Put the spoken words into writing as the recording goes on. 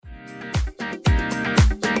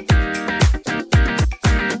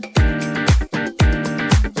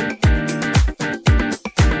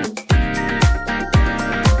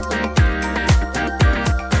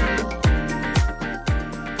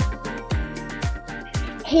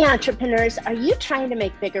Hey, entrepreneurs, are you trying to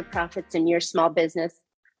make bigger profits in your small business?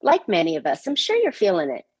 Like many of us, I'm sure you're feeling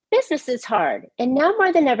it. Business is hard, and now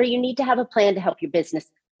more than ever, you need to have a plan to help your business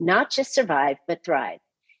not just survive, but thrive.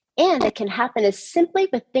 And it can happen as simply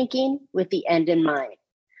with thinking with the end in mind.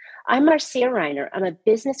 I'm Marcia Reiner. I'm a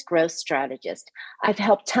business growth strategist. I've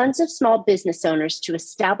helped tons of small business owners to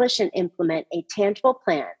establish and implement a tangible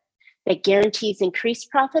plan that guarantees increased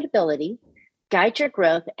profitability, guides your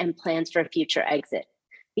growth, and plans for a future exit.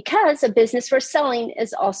 Because a business worth selling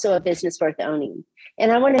is also a business worth owning.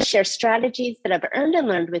 And I want to share strategies that I've earned and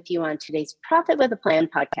learned with you on today's Profit with a Plan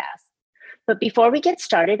podcast. But before we get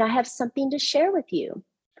started, I have something to share with you.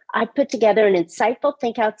 I put together an insightful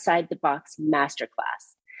Think Outside the Box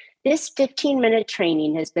masterclass. This 15-minute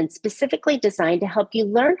training has been specifically designed to help you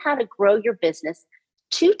learn how to grow your business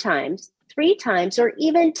 2 times, 3 times, or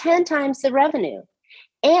even 10 times the revenue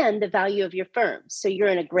and the value of your firm. So you're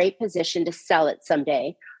in a great position to sell it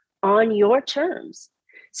someday on your terms.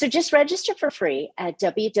 So just register for free at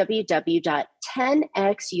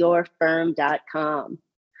www.10xyourfirm.com.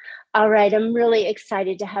 All right, I'm really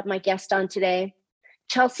excited to have my guest on today.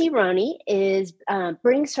 Chelsea Roney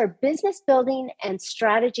brings her business building and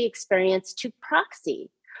strategy experience to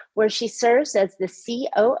Proxy, where she serves as the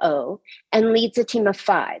COO and leads a team of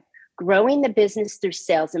 5, growing the business through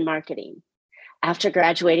sales and marketing. After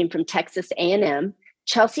graduating from Texas A&M,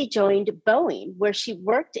 Chelsea joined Boeing, where she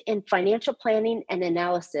worked in financial planning and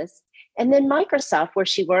analysis, and then Microsoft, where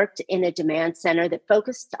she worked in a demand center that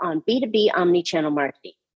focused on B2B omnichannel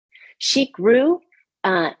marketing. She grew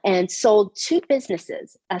and sold 2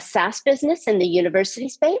 businesses, a SaaS business in the university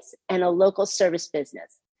space and a local service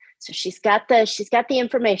business. So she's got the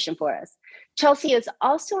information for us. Chelsea is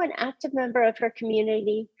also an active member of her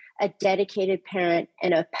community, a dedicated parent,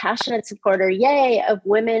 and a passionate supporter, of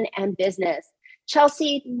women and business.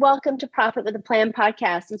 Chelsea, welcome to Profit with a Plan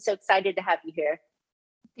podcast. I'm so excited to have you here.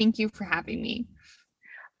 Thank you for having me.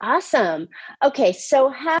 Awesome. Okay, so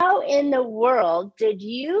how in the world did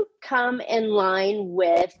you come in line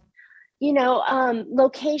with,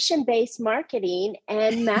 location-based marketing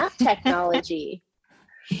and map technology?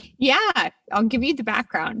 Yeah, I'll give you the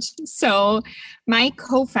background. So my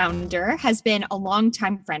co-founder has been a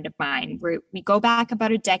longtime friend of mine. We go back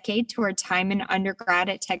about a decade to our time in undergrad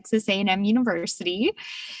at Texas A&M University.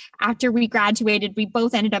 After we graduated, we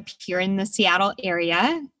both ended up here in the Seattle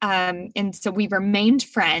area. And so we remained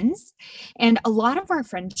friends. And a lot of our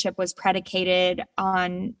friendship was predicated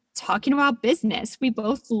on talking about business. We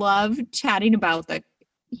both love chatting about the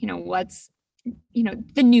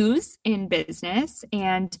news in business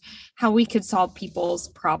and how we could solve people's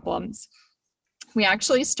problems. We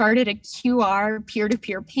actually started a QR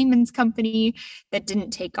peer-to-peer payments company that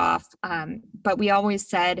didn't take off. But we always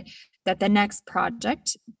said that the next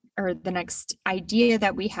project or the next idea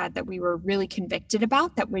that we had that we were really convicted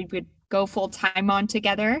about, that we would go full time on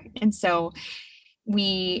together. And so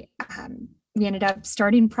we ended up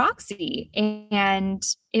starting Proxy, and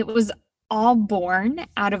it was all born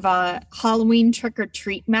out of a Halloween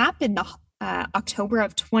trick-or-treat map in the October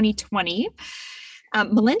of 2020.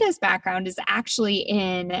 Melinda's background is actually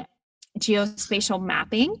in geospatial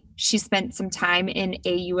mapping. She spent some time in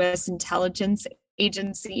a U.S. intelligence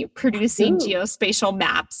agency producing geospatial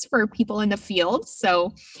maps for people in the field.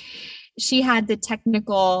 So she had the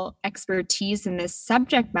technical expertise in this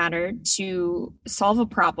subject matter to solve a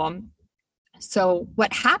problem. So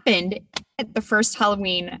what happened at the first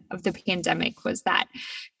Halloween of the pandemic was that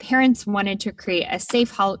parents wanted to create a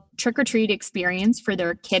safe trick-or-treat experience for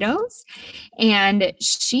their kiddos. And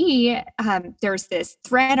there's this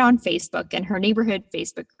thread on Facebook in her neighborhood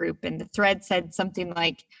Facebook group. And the thread said something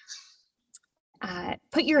like,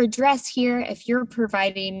 put your address here if you're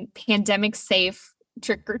providing pandemic safe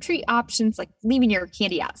trick-or-treat options, like leaving your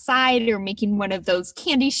candy outside or making one of those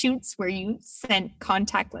candy chutes where you sent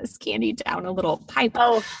contactless candy down a little pipe.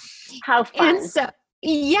 Oh, how fun. And so,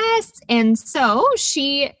 yes. And so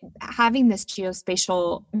she, having this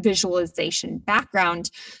geospatial visualization background,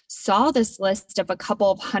 saw this list of a couple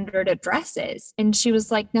of hundred addresses. And she was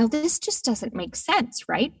like, no, this just doesn't make sense,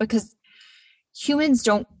 right? Because humans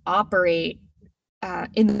don't operate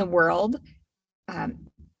in the world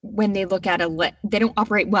when they look at a list. They don't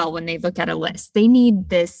operate well when they look at a list. They need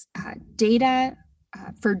this data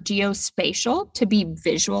for geospatial to be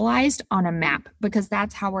visualized on a map, because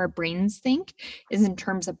that's how our brains think, is in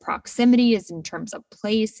terms of proximity, is in terms of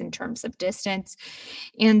place, in terms of distance.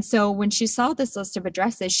 And so when she saw this list of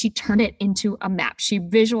addresses, she turned it into a map. She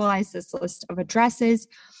visualized this list of addresses.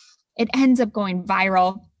 It ends up going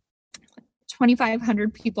viral.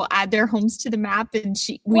 2,500 people add their homes to the map, and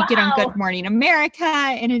we get on Good Morning America,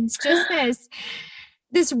 and it's just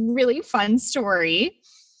this really fun story.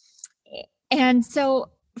 And so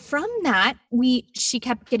from that, she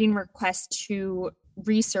kept getting requests to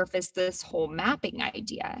resurface this whole mapping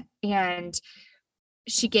idea. And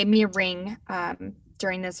she gave me a ring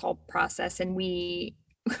during this whole process, and we've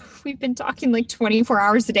been talking like 24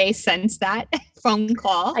 hours a day since that phone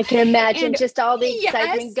call. I can imagine just all the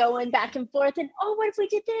excitement going back and forth, and what if we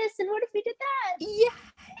did this, and what if we did that? Yeah.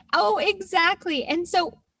 Oh, exactly. And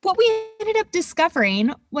so what we ended up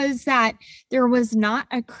discovering was that there was not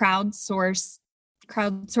a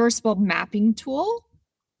crowdsourceable mapping tool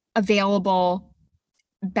available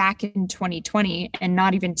back in 2020, and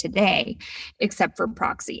not even today, except for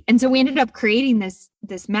Proxy. And so we ended up creating this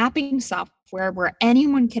mapping software where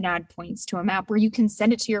anyone can add points to a map, where you can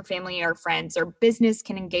send it to your family or friends, or business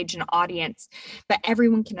can engage an audience, but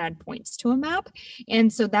everyone can add points to a map.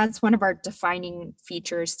 And so that's one of our defining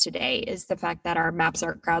features today, is the fact that our maps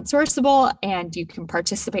are crowdsourceable and you can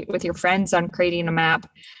participate with your friends on creating a map.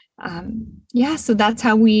 So that's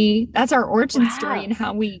our origin story and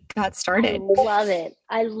how we got started.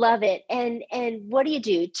 I love it. And what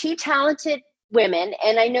do? Two talented women,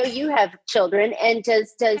 and I know you have children, and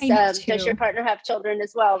does your partner have children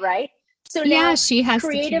as well, right? So now she has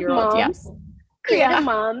creative moms. Creative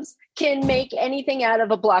moms can make anything out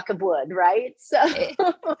of a block of wood, right? So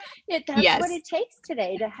that's what it takes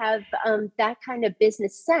today to have that kind of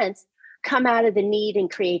business sense come out of the need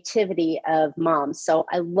and creativity of moms. So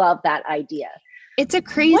I love that idea. It's a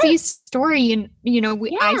crazy story. And,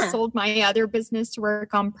 I sold my other business to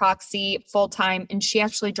work on Proxy full-time, and she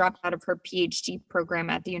actually dropped out of her PhD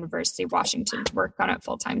program at the University of Washington to work on it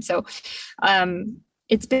full-time. So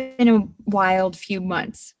it's been a wild few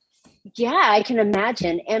months. Yeah, I can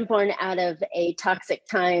imagine. And born out of a toxic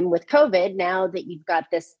time with COVID, now that you've got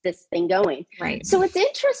this thing going. Right. So it's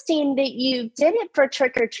interesting that you did it for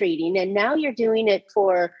trick-or-treating, and now you're doing it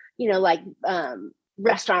for,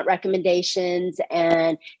 restaurant recommendations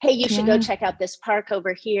and, hey, you should go check out this park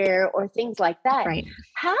over here, or things like that. Right.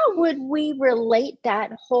 How would we relate that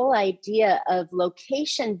whole idea of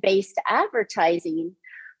location-based advertising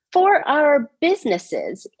for our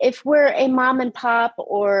businesses, if we're a mom and pop,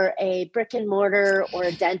 or a brick and mortar, or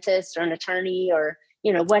a dentist, or an attorney, or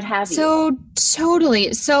what have you? So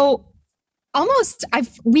totally. So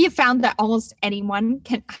we have found that almost anyone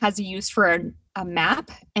has a use for a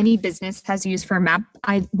map. Any business has a use for a map,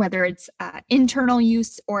 whether it's internal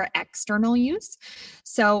use or external use.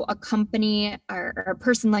 So a company or a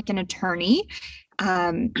person like an attorney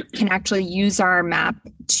can actually use our map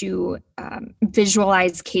to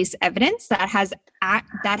visualize case evidence that has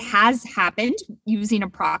happened using a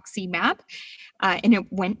Proxy map, and it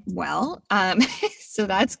went well. So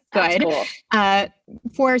that's good. That's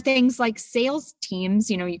cool. For things like sales teams,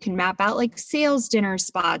 you can map out like sales dinner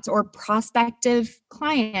spots or prospective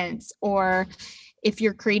clients, or if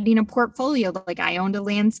you're creating a portfolio, like I owned a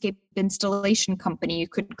landscape installation company, you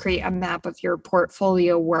could create a map of your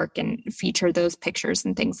portfolio work and feature those pictures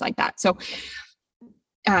and things like that. So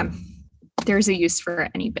there's a use for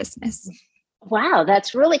any business. Wow,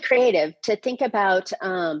 that's really creative to think about,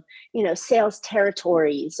 sales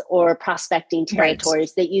territories or prospecting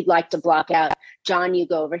territories that you'd like to block out. John, you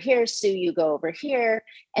go over here. Sue, you go over here.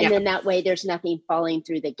 And then that way there's nothing falling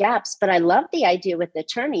through the gaps. But I love the idea with the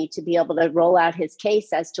attorney to be able to roll out his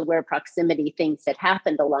case as to where proximity things had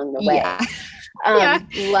happened along the way.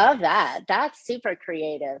 Love that. That's super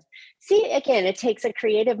creative. See, again, it takes a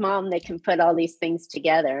creative mom that can put all these things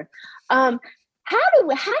together. How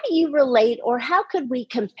do you relate, or how could we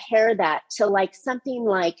compare that to like something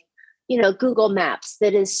like, Google Maps,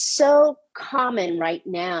 that is so common right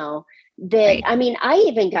now that, I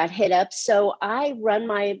even got hit up. So I run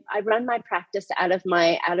my practice out of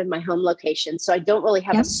my home location. So I don't really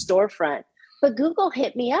have a storefront, but Google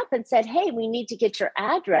hit me up and said, hey, we need to get your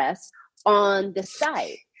address on the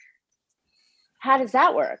site. How does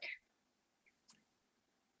that work?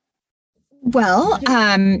 Well,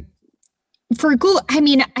 for Google,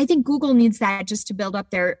 I think Google needs that just to build up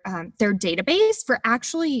their database for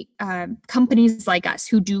actually companies like us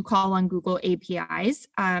who do call on Google APIs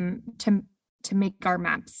to make our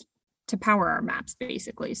maps, to power our maps,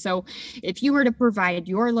 basically. So if you were to provide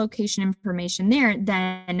your location information there,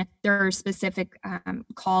 then there are specific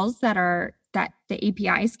calls that the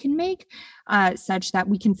APIs can make such that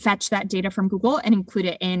we can fetch that data from Google and include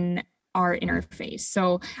it in our interface.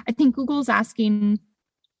 So I think Google's asking,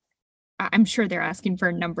 I'm sure they're asking for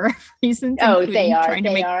a number of reasons. Oh, they are. Trying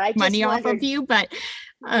to make money off of you, but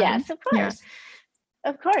yes, of course.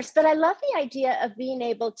 Yeah. Of course. But I love the idea of being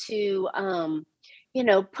able to,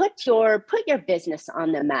 put your business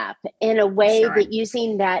on the map in a way Sure. that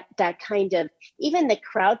using that kind of, even the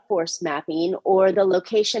crowdforce mapping or the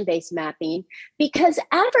location-based mapping, because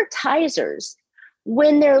advertisers,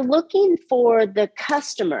 when they're looking for the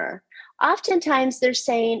customer, oftentimes they're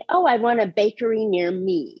saying, oh, I want a bakery near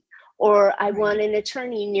me, or I want an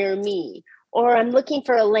attorney near me, or I'm looking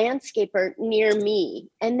for a landscaper near me.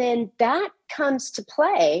 And then that comes to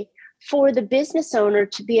play for the business owner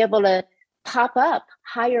to be able to pop up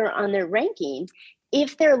higher on their ranking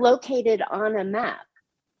if they're located on a map.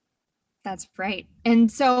 That's right.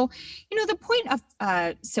 And so, the point of,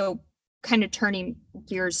 kind of turning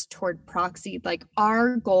gears toward Proxy, like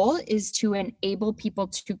our goal is to enable people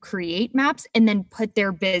to create maps and then put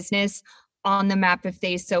their business on the map if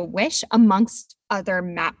they so wish, amongst other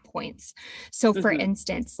map points. So for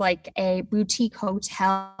instance, like a boutique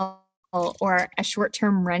hotel or a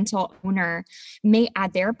short-term rental owner may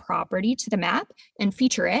add their property to the map and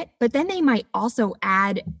feature it, but then they might also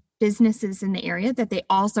add businesses in the area that they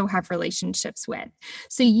also have relationships with.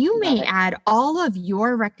 So you may add all of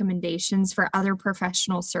your recommendations for other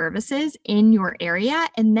professional services in your area.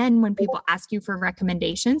 And then when people ask you for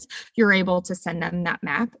recommendations, you're able to send them that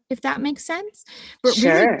map, if that makes sense. But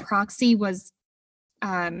really, Proxy was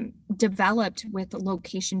developed with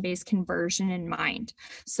location-based conversion in mind.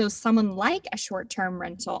 So someone like a short-term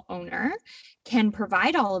rental owner can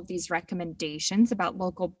provide all of these recommendations about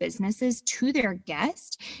local businesses to their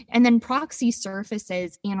guest, and then Proxy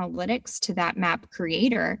surfaces analytics to that map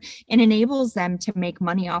creator and enables them to make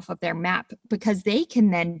money off of their map, because they can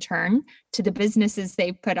then turn to the businesses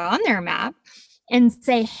they've put on their map and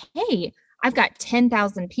say, hey, I've got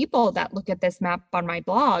 10,000 people that look at this map on my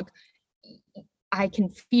blog. I can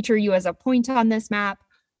feature you as a point on this map,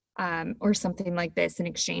 or something like this in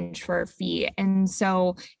exchange for a fee. And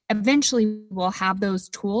so eventually we'll have those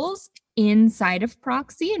tools inside of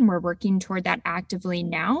Proxy, and we're working toward that actively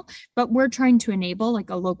now. But we're trying to enable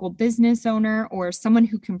like a local business owner or someone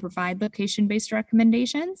who can provide location-based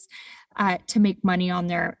recommendations to make money on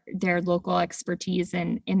their local expertise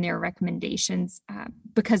and in their recommendations,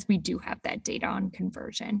 because we do have that data on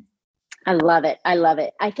conversion. I love it. I love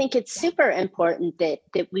it. I think it's super important that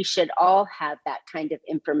we should all have that kind of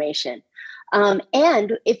information.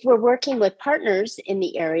 And if we're working with partners in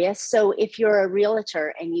the area, so if you're a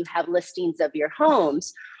realtor and you have listings of your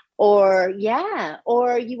homes, or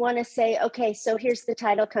you want to say, okay, so here's the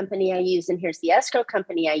title company I use, and here's the escrow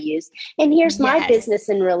company I use, and here's my business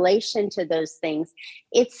in relation to those things.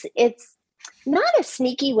 It's not a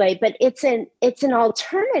sneaky way, but it's an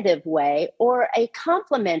alternative way or a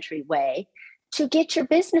complementary way to get your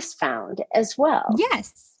business found as well.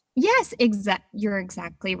 Yes, you're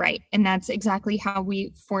exactly right. And that's exactly how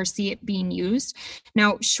we foresee it being used.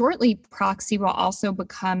 Now, shortly, Proxy will also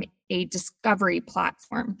become a discovery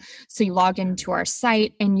platform. So you log into our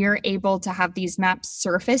site and you're able to have these maps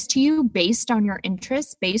surface to you based on your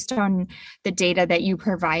interests, based on the data that you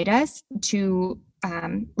provide us, to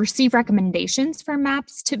receive recommendations for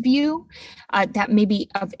maps to view that may be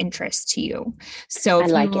of interest to you. So if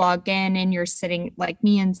you log in and you're sitting like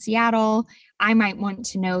me in Seattle, I might want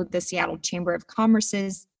to know the Seattle Chamber of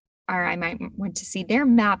Commerce's, or I might want to see their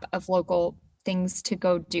map of local things to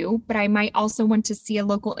go do, but I might also want to see a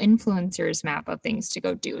local influencer's map of things to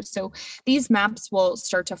go do. So these maps will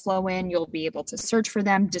start to flow in. You'll be able to search for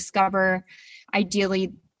them, discover.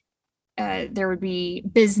 Ideally, there would be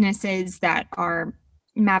businesses that are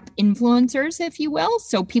map influencers, if you will.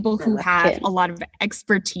 So people who have a lot of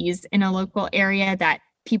expertise in a local area that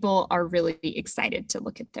people are really excited to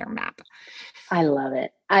look at their map. I love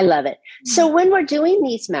it. I love it. So when we're doing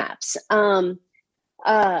these maps, even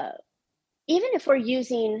if we're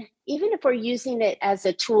using it as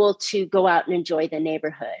a tool to go out and enjoy the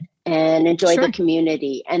neighborhood and enjoy the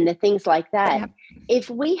community and the things like that, if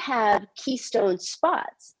we have keystone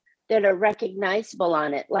spots that are recognizable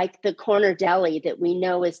on it, like the corner deli that we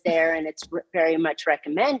know is there and it's very much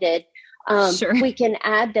recommended, we can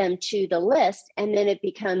add them to the list, and then it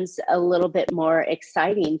becomes a little bit more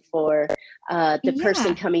exciting for the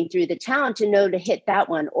person coming through the town to know to hit that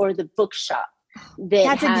one, or the bookshop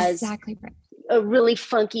that has a really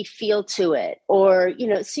funky feel to it, or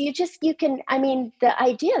so you can, the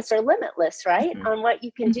ideas are limitless, right, on what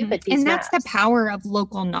you can do with these maps. That's the power of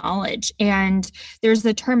local knowledge. And there's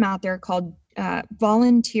a term out there called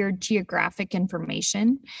volunteer geographic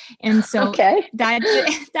information, and so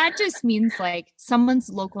that just means like someone's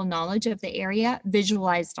local knowledge of the area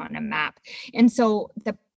visualized on a map. And so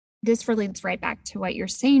this relates right back to what you're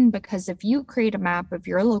saying, because if you create a map of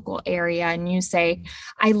your local area and you say,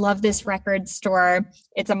 I love this record store,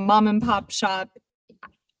 it's a mom and pop shop,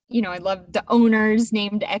 I love the owners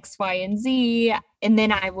named X, Y, and Z. And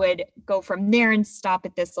then I would go from there and stop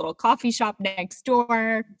at this little coffee shop next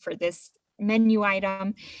door for this menu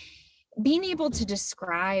item. Being able to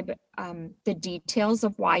describe the details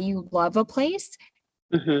of why you love a place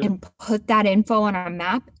and put that info on a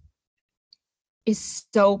map is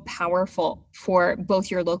so powerful for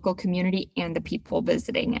both your local community and the people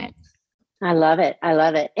visiting it. I love it. I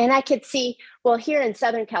love it. And I could see, well, here in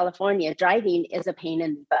Southern California, driving is a pain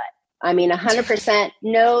in the butt. I mean, 100%,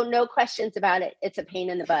 no questions about it. It's a pain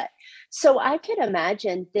in the butt. So I could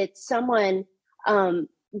imagine that someone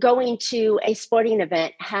going to a sporting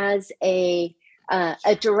event has a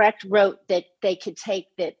direct route that they could take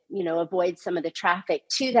that, avoids some of the traffic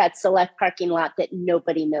to that select parking lot that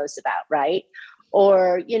nobody knows about, right?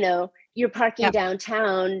 Or, you're parking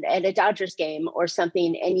downtown at a Dodgers game or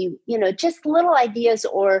something, and just little ideas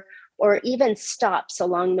or even stops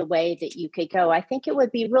along the way that you could go. I think it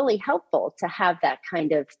would be really helpful to have that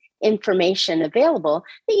kind of information available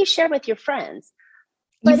that you share with your friends.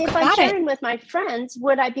 But if I'm sharing with my friends,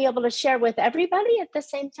 would I be able to share with everybody at the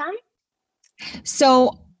same time?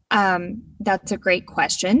 So that's a great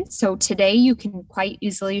question. So today you can quite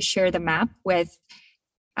easily share the map with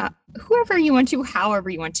whoever you want to, however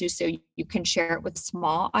you want to. So you can share it with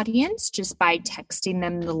small audience just by texting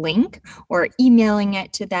them the link or emailing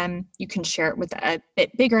it to them. You can share it with a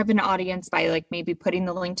bit bigger of an audience by maybe putting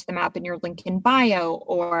the link to the map in your link in bio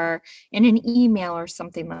or in an email or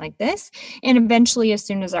something like this. And eventually, as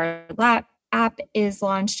soon as our app is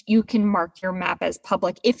launched, you can mark your map as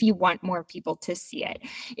public if you want more people to see it.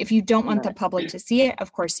 If you don't want the public to see it,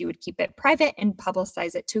 of course, you would keep it private and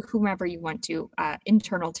publicize it to whomever you want to,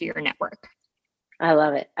 internal to your network. I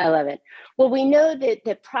love it. I love it. Well, we know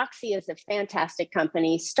that Proxy is a fantastic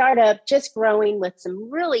company, startup, just growing with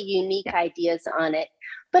some really unique ideas on it.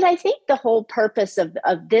 But I think the whole purpose of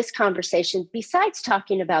this conversation, besides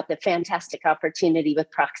talking about the fantastic opportunity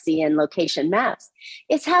with Proxy and location maps,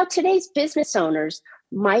 is how today's business owners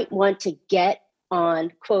might want to get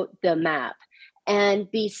on, quote, the map and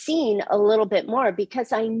be seen a little bit more,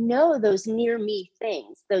 because I know those near me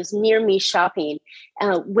things, those near me shopping,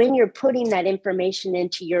 when you're putting that information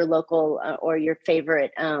into your local or your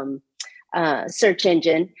favorite search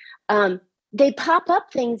engine, they pop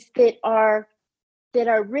up things that are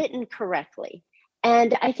written correctly.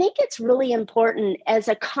 And I think it's really important as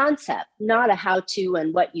a concept, not a how-to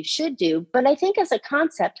and what you should do, but I think as a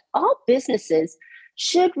concept, all businesses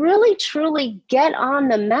should really truly get on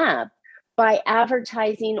the map by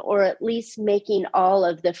advertising or at least making all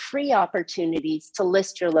of the free opportunities to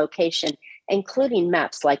list your location, including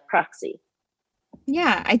maps like Proxy.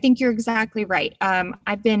 Yeah, I think you're exactly right.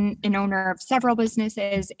 I've been an owner of several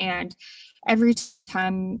businesses, and every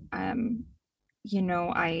time I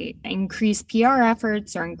increase PR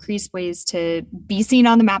efforts or increase ways to be seen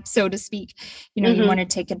on the map, so to speak. You want to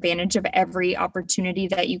take advantage of every opportunity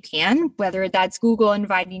that you can, whether that's Google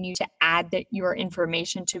inviting you to add your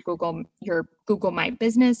information to your Google My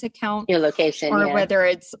Business account, your location, or whether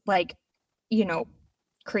it's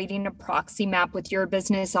creating a proxy map with your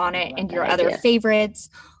business on it and your other favorites,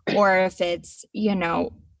 or if it's,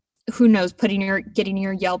 who knows, getting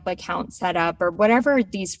your Yelp account set up, or whatever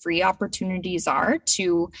these free opportunities are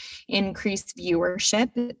to increase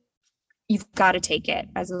viewership. You've got to take it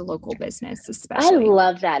as a local business, especially. I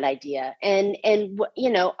love that idea. And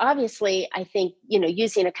obviously I think,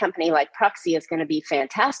 using a company like Proxy is going to be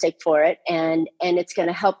fantastic for it. And it's going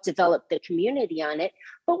to help develop the community on it.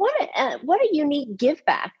 But what a unique give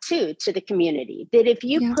back to the community, that if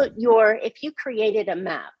you if you created a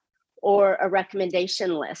map or a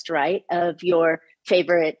recommendation list, right, of your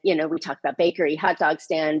favorite, we talked about bakery, hot dog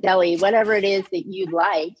stand, deli, whatever it is that you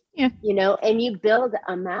like, and you build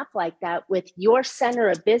a map like that with your center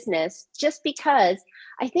of business, just because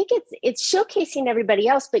I think it's showcasing everybody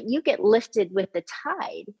else, but you get lifted with the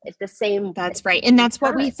tide at the same. That's right. And that's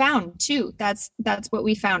what we found too. That's what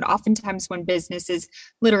we found. Oftentimes when businesses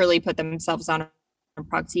literally put themselves on a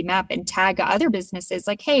Proxy map and tag other businesses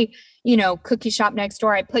like, hey, cookie shop next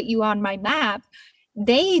door, I put you on my map.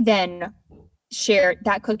 They then share,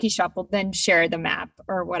 that cookie shop will then share the map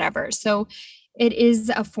or whatever. So it is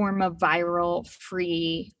a form of viral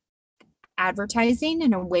free advertising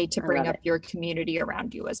and a way to bring up your community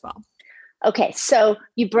around you as well. Okay, so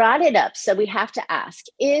you brought it up. So we have to ask,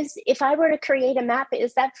 if I were to create a map,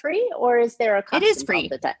 is that free, or is there a cost? It is free.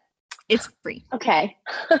 It's free. Okay.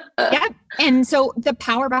 Yeah. And so the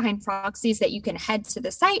power behind Proxy is that you can head to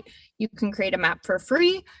the site, you can create a map for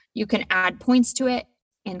free, you can add points to it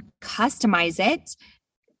and customize it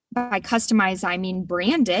by customize, I mean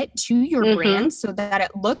brand it to your brand so that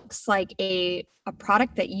it looks like a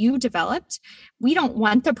product that you developed. We don't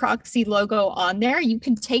want the Proxy logo on there. You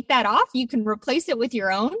can take that off. You can replace it with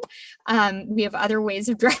your own. We have other ways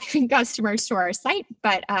of driving customers to our site.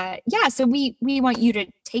 But yeah, so we want you to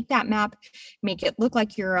take that map, make it look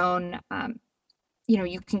like your own.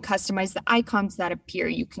 You can customize the icons that appear.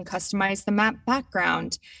 You can customize the map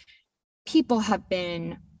background. People have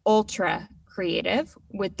been ultra creative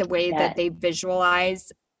with the way that they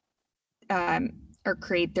visualize or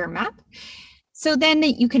create their map. So then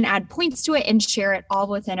you can add points to it and share it all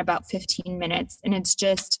within about 15 minutes. And it's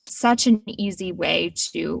just such an easy way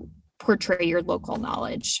to portray your local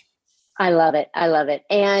knowledge. I love it. I love it.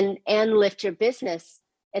 And lift your business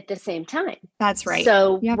at the same time. That's right.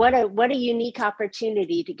 So what a unique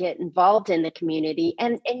opportunity to get involved in the community.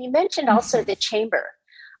 And you mentioned also the chamber.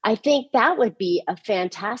 I think that would be a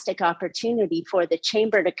fantastic opportunity for the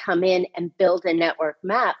chamber to come in and build a network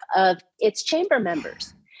map of its chamber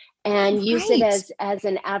members and use it as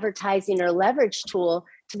an advertising or leverage tool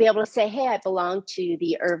to be able to say, hey, I belong to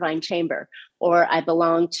the Irvine Chamber, or I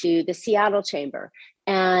belong to the Seattle Chamber.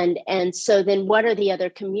 And so then what are the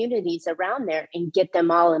other communities around there, and get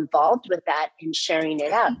them all involved with that and sharing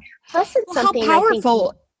it out. Plus it's something how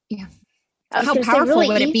powerful, how powerful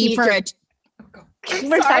would it be for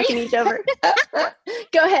We're talking each over.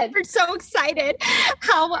 Go ahead. We're so excited.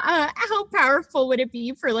 How powerful would it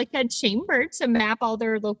be for like a chamber to map all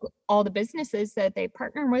the businesses that they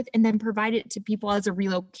partner with and then provide it to people as a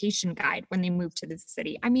relocation guide when they move to the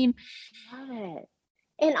city? I mean, love it.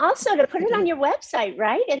 And also to put it on your website,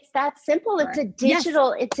 right? It's that simple. It's a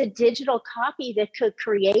digital, it's a digital copy that could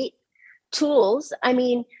create tools. I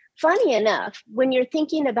mean, funny enough, when you're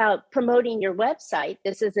thinking about promoting your website,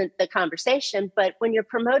 this isn't the conversation, but when you're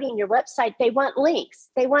promoting your website, they want links,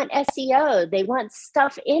 they want SEO, they want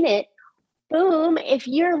stuff in it. Boom. If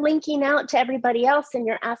you're linking out to everybody else and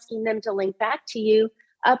you're asking them to link back to you,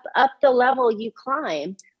 up the level you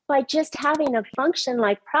climb by just having a function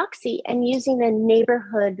like Proxy and using a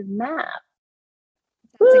neighborhood map.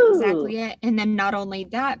 That's exactly it. And then not only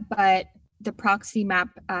that, but the Proxy map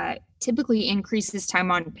typically increases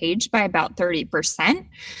time on page by about 30%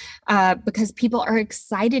 because people are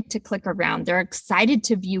excited to click around. They're excited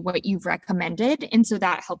to view what you've recommended. And so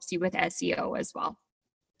that helps you with SEO as well.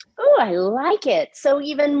 Oh, I like it. So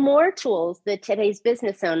even more tools that today's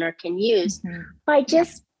business owner can use by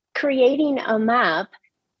just creating a map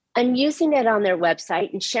and using it on their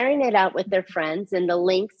website and sharing it out with their friends and the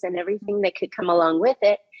links and everything that could come along with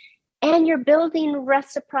it. And you're building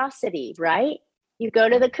reciprocity, right? You go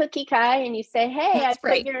to the cookie guy and you say, hey, I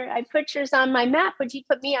put yours on my map. Would you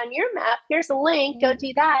put me on your map? Here's a link. Go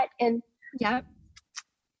do that. And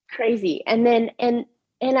crazy. And then, and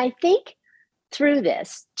I think through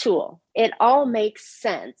this tool, it all makes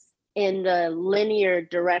sense in the linear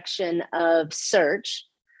direction of search,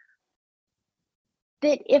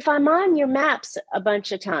 that if I'm on your maps a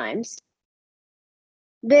bunch of times,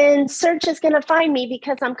 then search is going to find me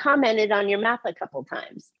because I'm commented on your map a couple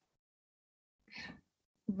times.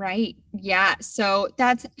 Right. Yeah. So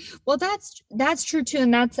that's true too.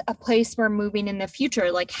 And that's a place we're moving in the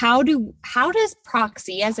future. Like how does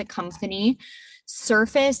Proxy as a company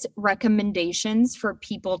surface recommendations for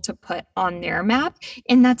people to put on their map?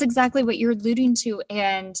 And that's exactly what you're alluding to.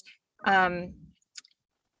 And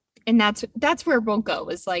that's where we'll go,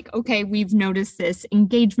 is like, okay, we've noticed this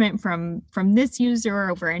engagement from this user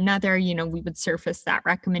over another, we would surface that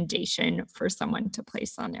recommendation for someone to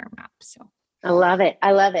place on their map. So I love it.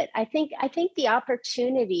 I love it. I think the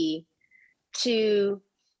opportunity to,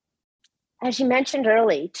 as you mentioned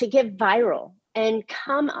early, to get viral and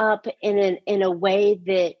come up in a way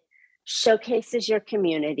that showcases your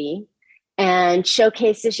community and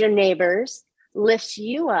showcases your neighbors, lifts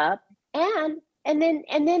you up, and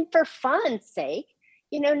then for fun's sake,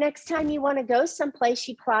 next time you want to go someplace,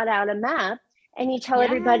 you plot out a map and you tell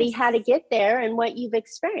everybody how to get there and what you've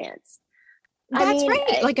experienced. That's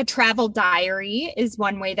right. Like a travel diary is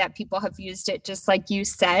one way that people have used it, just like you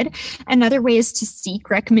said. Another way is to seek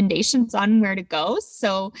recommendations on where to go.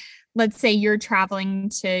 So let's say you're traveling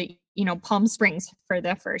to, Palm Springs for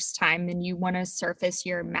the first time and you want to surface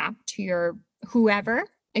your map to your whoever.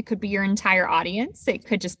 It could be your entire audience. It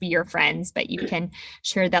could just be your friends, but you can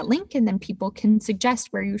share that link and then people can suggest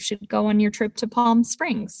where you should go on your trip to Palm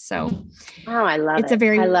Springs. So I love it. It's a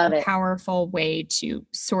very powerful way to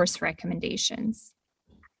source recommendations.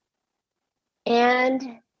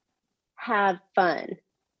 And have fun,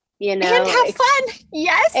 And have fun.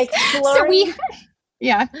 Yes. Exploring. So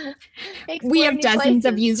we have dozens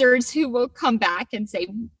of users who will come back and say,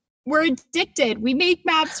 we're addicted. We make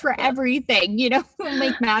maps for everything, we'll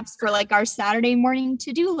make maps for like our Saturday morning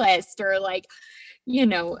to-do list, or like,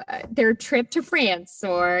 their trip to France,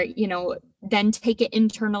 or, then take it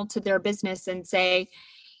internal to their business and say,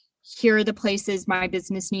 here are the places my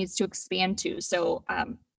business needs to expand to. So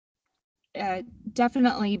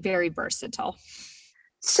definitely very versatile.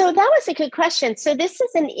 So that was a good question. So this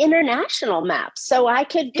is an international map. So I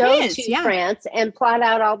could go to France and plot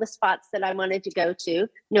out all the spots that I wanted to go to.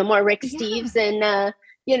 No more Rick Steves and,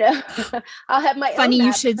 I'll have my Funny own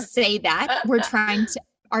map. You should say that.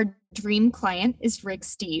 Our dream client is Rick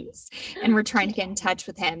Steves, and we're trying to get in touch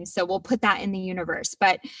with him. So we'll put that in the universe.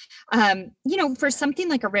 But, for something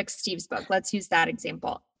like a Rick Steves book, let's use that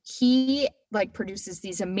example. He like produces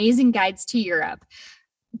these amazing guides to Europe.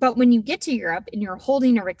 But when you get to Europe and you're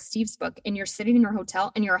holding a Rick Steves book and you're sitting in your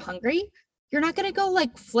hotel and you're hungry, you're not going to go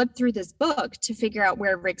like flip through this book to figure out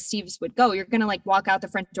where Rick Steves would go. You're going to like walk out the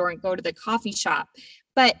front door and go to the coffee shop.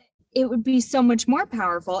 But it would be so much more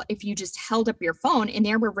powerful if you just held up your phone and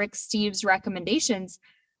there were Rick Steves recommendations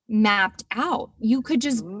mapped out. You could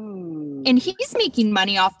just, and he's making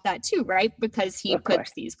money off that too, right? Because he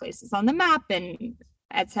puts these places on the map and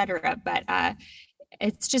et cetera. But,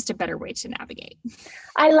 it's just a better way to navigate.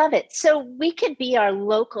 I love it. So we could be our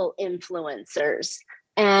local influencers,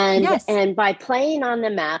 and by playing on the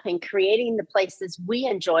map and creating the places we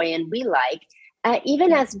enjoy and we like,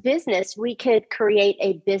 even as business, we could create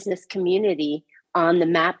a business community on the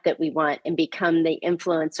map that we want and become the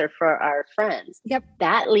influencer for our friends. Yep.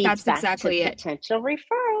 That leads back to potential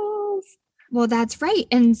referrals. Well, that's right.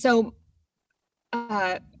 And so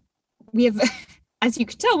we have... As you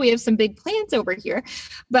can tell, we have some big plans over here,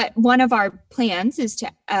 but one of our plans is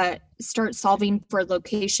to start solving for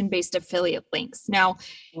location-based affiliate links. Now,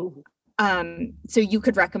 so you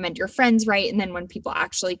could recommend your friends, right? And then when people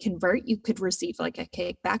actually convert, you could receive like a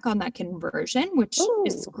kickback on that conversion, which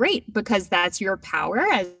is great because that's your power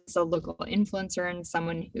as a local influencer and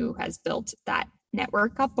someone who has built that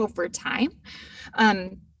network up over time.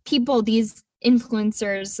 These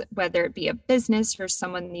influencers, whether it be a business or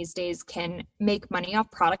someone these days, can make money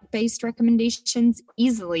off product-based recommendations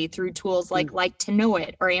easily through tools like to know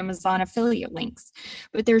it or Amazon affiliate links.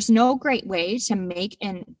 But there's no great way to make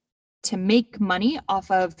money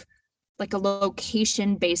off of like a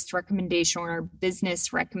location-based recommendation or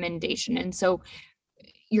business recommendation. And so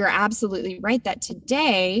you're absolutely right that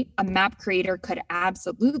today a map creator could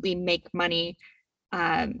absolutely make money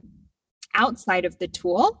outside of the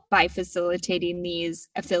tool by facilitating these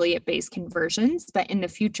affiliate-based conversions. But in the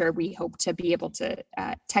future, we hope to be able to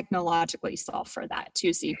technologically solve for that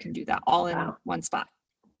too. So you can do that all in one spot.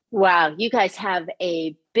 Wow. You guys have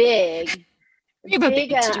a big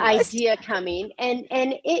idea coming, and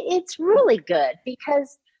it's really good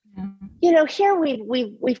because here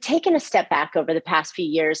we've taken a step back over the past few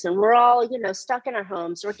years, and we're all stuck in our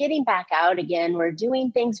homes. We're getting back out again. We're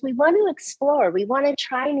doing things we want to explore. We want to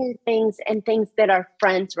try new things and things that our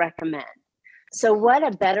friends recommend. So what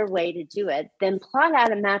a better way to do it than plot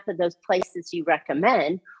out a map of those places you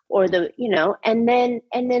recommend, or and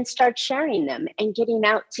then start sharing them and getting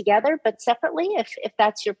out together, but separately if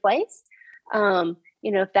that's your place.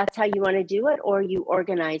 If that's how you want to do it, or you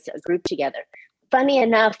organize a group together. Funny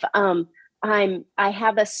enough, I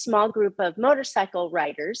have a small group of motorcycle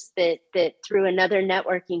riders that through another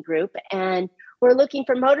networking group, and we're looking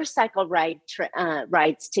for motorcycle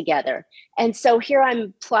rides together. And so here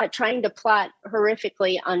I'm trying to plot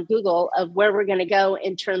horrifically on Google of where we're going to go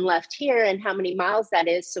and turn left here and how many miles that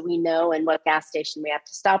is, so we know, and what gas station we have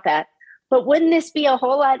to stop at. But wouldn't this be a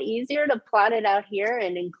whole lot easier to plot it out here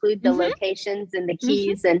and include the locations and the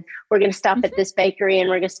keys? And we're going to stop at this bakery, and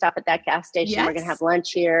we're going to stop at that gas station. We're going to have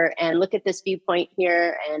lunch here and look at this viewpoint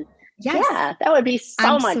here. And yeah, that would be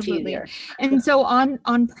so much easier. And so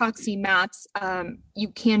on Proxy Maps, you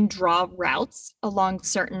can draw routes along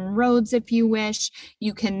certain roads if you wish.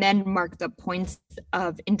 You can then mark the points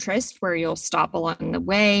of interest where you'll stop along the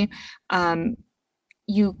way.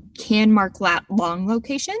 You can mark long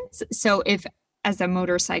locations. So if, as a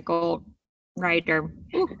motorcycle rider,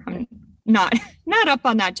 I'm not up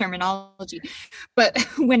on that terminology, but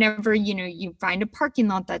whenever, you find a parking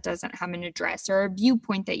lot that doesn't have an address or a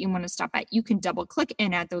viewpoint that you want to stop at, you can double click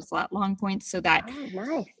and add those long points so that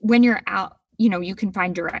when you're out, you can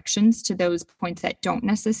find directions to those points that don't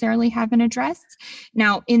necessarily have an address.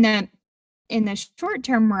 Now, in the short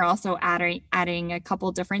term, we're also adding a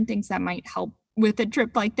couple different things that might help with a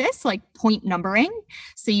trip like this, like point numbering.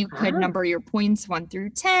 So you could number your points 1 through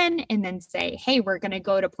 10 and then say, hey, we're going to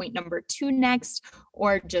go to point number 2 next,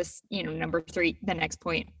 or just, number 3, the next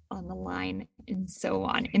point on the line, and so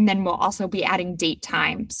on. And then we'll also be adding date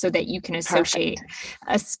time so that you can associate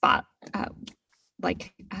a spot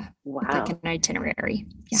like an itinerary.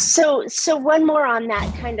 Yeah. So one more on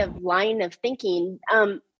that kind of line of thinking.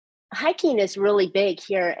 Hiking is really big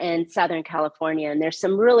here in Southern California, and there's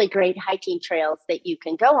some really great hiking trails that you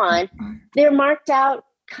can go on. They're marked out,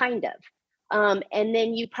 kind of. And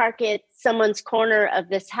then you park at someone's corner of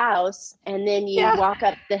this house, and then you walk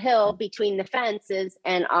up the hill between the fences,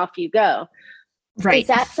 and off you go. Right. Is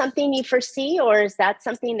that something you foresee, or is that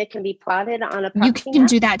something that can be plotted on a proxy You can map?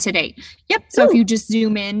 do that today. Yep. So if you just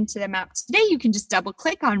zoom into the map today, you can just double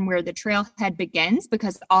click on where the trailhead begins,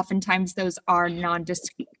 because oftentimes those are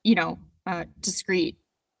discrete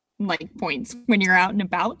like points when you're out and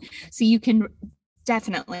about. So you can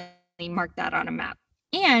definitely mark that on a map.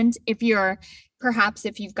 And if you've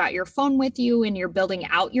got your phone with you and you're building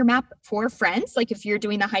out your map for friends, like if you're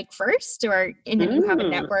doing the hike first, and then you have a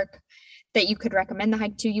network that you could recommend the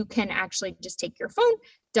hike to, you can actually just take your phone,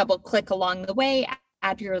 double click along the way,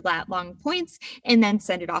 add your lat long points, and then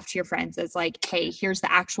send it off to your friends as like, hey, here's the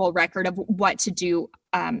actual record of what to do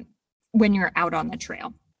when you're out on the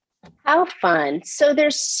trail. How fun. So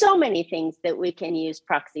there's so many things that we can use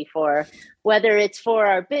Proxy for, whether it's for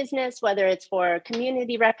our business, whether it's for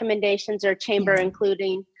community recommendations or chamber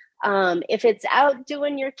including. If it's out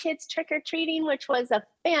doing your kids trick-or-treating, which was a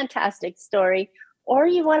fantastic story, or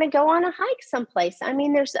you want to go on a hike someplace. I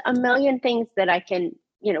mean, there's a million things that I can,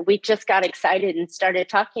 we just got excited and started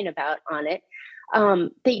talking about on it,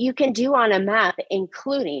 that you can do on a map,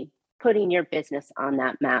 including putting your business on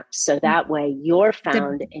that map. So that way you're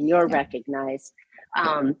found and you're recognized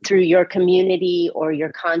through your community or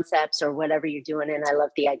your concepts or whatever you're doing. And I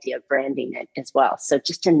love the idea of branding it as well. So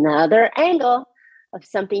just another angle of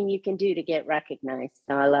something you can do to get recognized.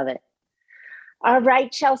 So I love it. All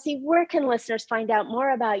right, Chelsea, where can listeners find out more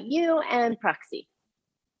about you and Proxy?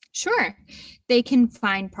 Sure. They can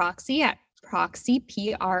find Proxy at Proxy,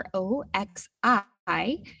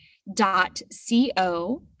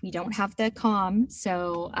 PROXI.co. We don't have the com,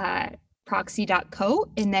 so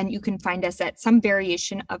proxy.co. And then you can find us at some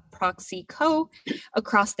variation of Proxy Co.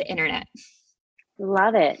 across the internet.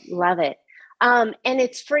 Love it. Love it. And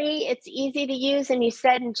it's free. It's easy to use. And you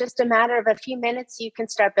said in just a matter of a few minutes, you can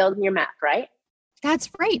start building your map, right?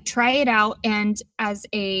 That's right. Try it out. And as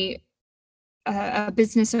a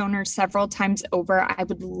business owner several times over, I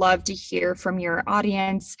would love to hear from your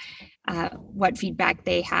audience, what feedback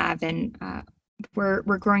they have. And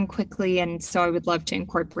we're growing quickly. And so I would love to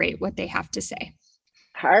incorporate what they have to say.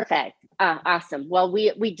 Perfect. Awesome. Well,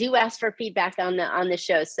 we do ask for feedback on the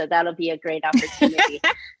show, so that'll be a great opportunity.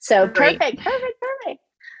 So perfect.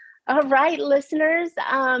 All right, listeners,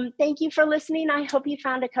 thank you for listening. I hope you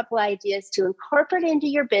found a couple ideas to incorporate into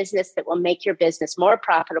your business that will make your business more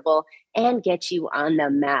profitable and get you on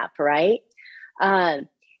the map, right? It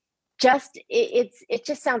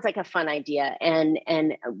just sounds like a fun idea, and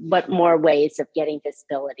what more ways of getting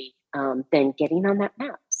visibility than getting on that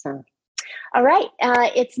map. So, all right,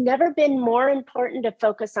 it's never been more important to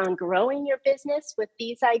focus on growing your business. With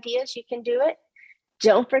these ideas, you can do it.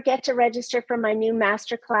 Don't forget to register for my new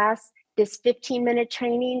masterclass. This 15-minute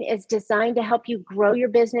training is designed to help you grow your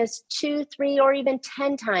business 2, 3, or even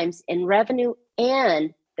 10 times in revenue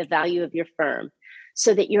and the value of your firm,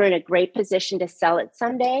 so that you're in a great position to sell it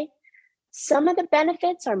someday. Some of the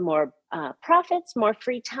benefits are more profits, more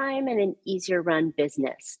free time, and an easier run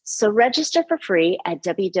business. So register for free at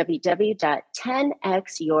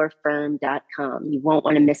www.10xyourfirm.com. You won't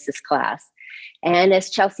want to miss this class. And as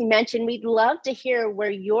Chelsea mentioned, we'd love to hear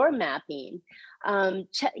where you're mapping.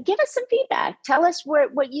 Give us some feedback. Tell us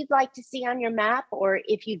what you'd like to see on your map, or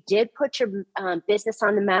if you did put your business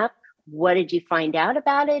on the map, what did you find out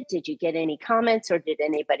about it? Did you get any comments, or did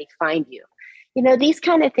anybody find you? These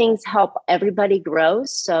kind of things help everybody grow.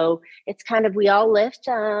 So it's kind of, we all lift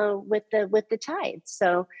with the tide.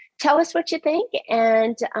 So tell us what you think,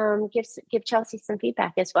 and give Chelsea some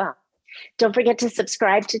feedback as well. Don't forget to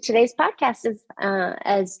subscribe to today's podcast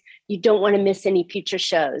as you don't want to miss any future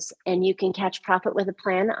shows. And you can catch Profit with a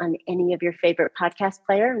Plan on any of your favorite podcast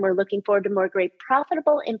player. And we're looking forward to more great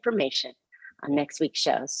profitable information on next week's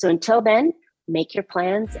show. So until then, make your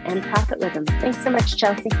plans and profit with them. Thanks so much,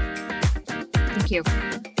 Chelsea. Thank you.